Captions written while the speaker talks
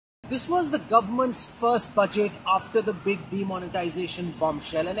This was the government's first budget after the big demonetization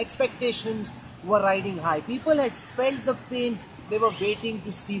bombshell, and expectations were riding high. People had felt the pain, they were waiting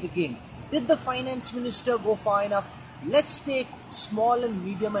to see the gain. Did the finance minister go far enough? Let's take small and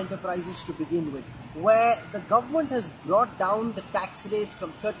medium enterprises to begin with, where the government has brought down the tax rates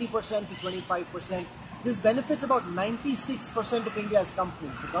from 30% to 25%. This benefits about 96% of India's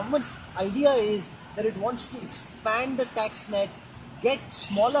companies. The government's idea is that it wants to expand the tax net, get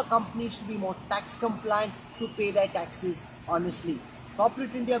smaller companies to be more tax compliant, to pay their taxes honestly.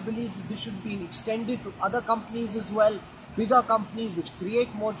 Corporate India believes that this should be extended to other companies as well, bigger companies which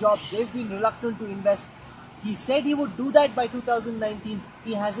create more jobs. They've been reluctant to invest. He said he would do that by 2019.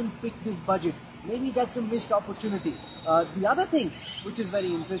 He hasn't picked this budget. Maybe that's a missed opportunity. The other thing which is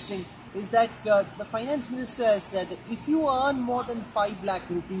very interesting is that the finance minister has said that if you earn more than 5 lakh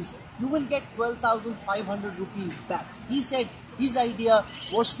rupees, you will get 12,500 rupees back. He said his idea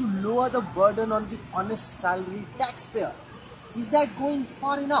was to lower the burden on the honest salary taxpayer. Is that going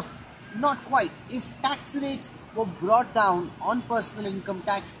far enough? Not quite. If tax rates were brought down on personal income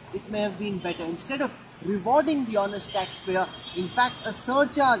tax, it may have been better. Instead of rewarding the honest taxpayer, in fact, a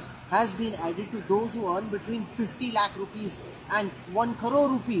surcharge has been added to those who earn between 50 lakh rupees and 1 crore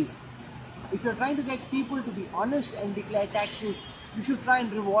rupees. If you're trying to get people to be honest and declare taxes, you should try and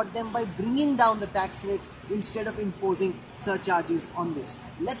reward them by bringing down the tax rates instead of imposing surcharges on this.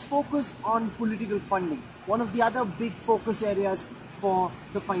 Let's focus on political funding, one of the other big focus areas for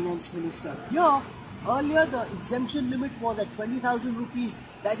the finance minister. Here, earlier the exemption limit was at 20,000 rupees.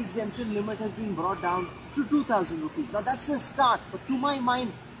 That exemption limit has been brought down to 2,000 rupees. Now that's a start, but to my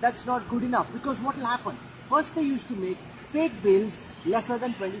mind, that's not good enough, because what will happen? First, they used to make fake bills lesser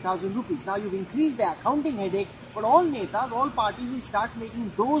than 20,000 rupees. Now you've increased the accounting headache, but all netas, all parties will start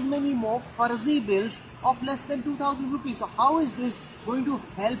making those many more fuzzy bills of less than 2,000 rupees. So how is this going to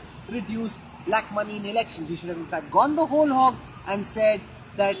help reduce black money in elections? You should have in fact gone the whole hog and said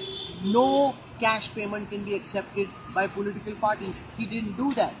that no cash payment can be accepted by political parties. He didn't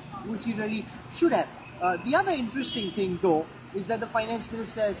do that, which he really should have. The other interesting thing though is that the finance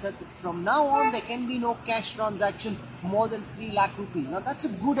minister has said that from now on there can be no cash transaction more than 3 lakh rupees. Now that's a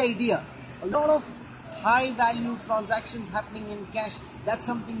good idea. A lot of high value transactions happening in cash, that's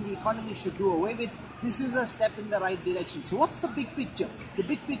something the economy should do away with. This is a step in the right direction. So what's the big picture? The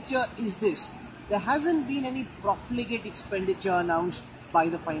big picture is this. There hasn't been any profligate expenditure announced by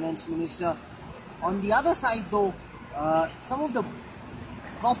the finance minister. On the other side though, some of the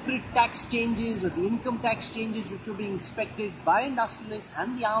corporate tax changes or the income tax changes which were being expected by industrialists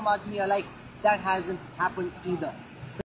and the Aam Aadmi alike, that hasn't happened either.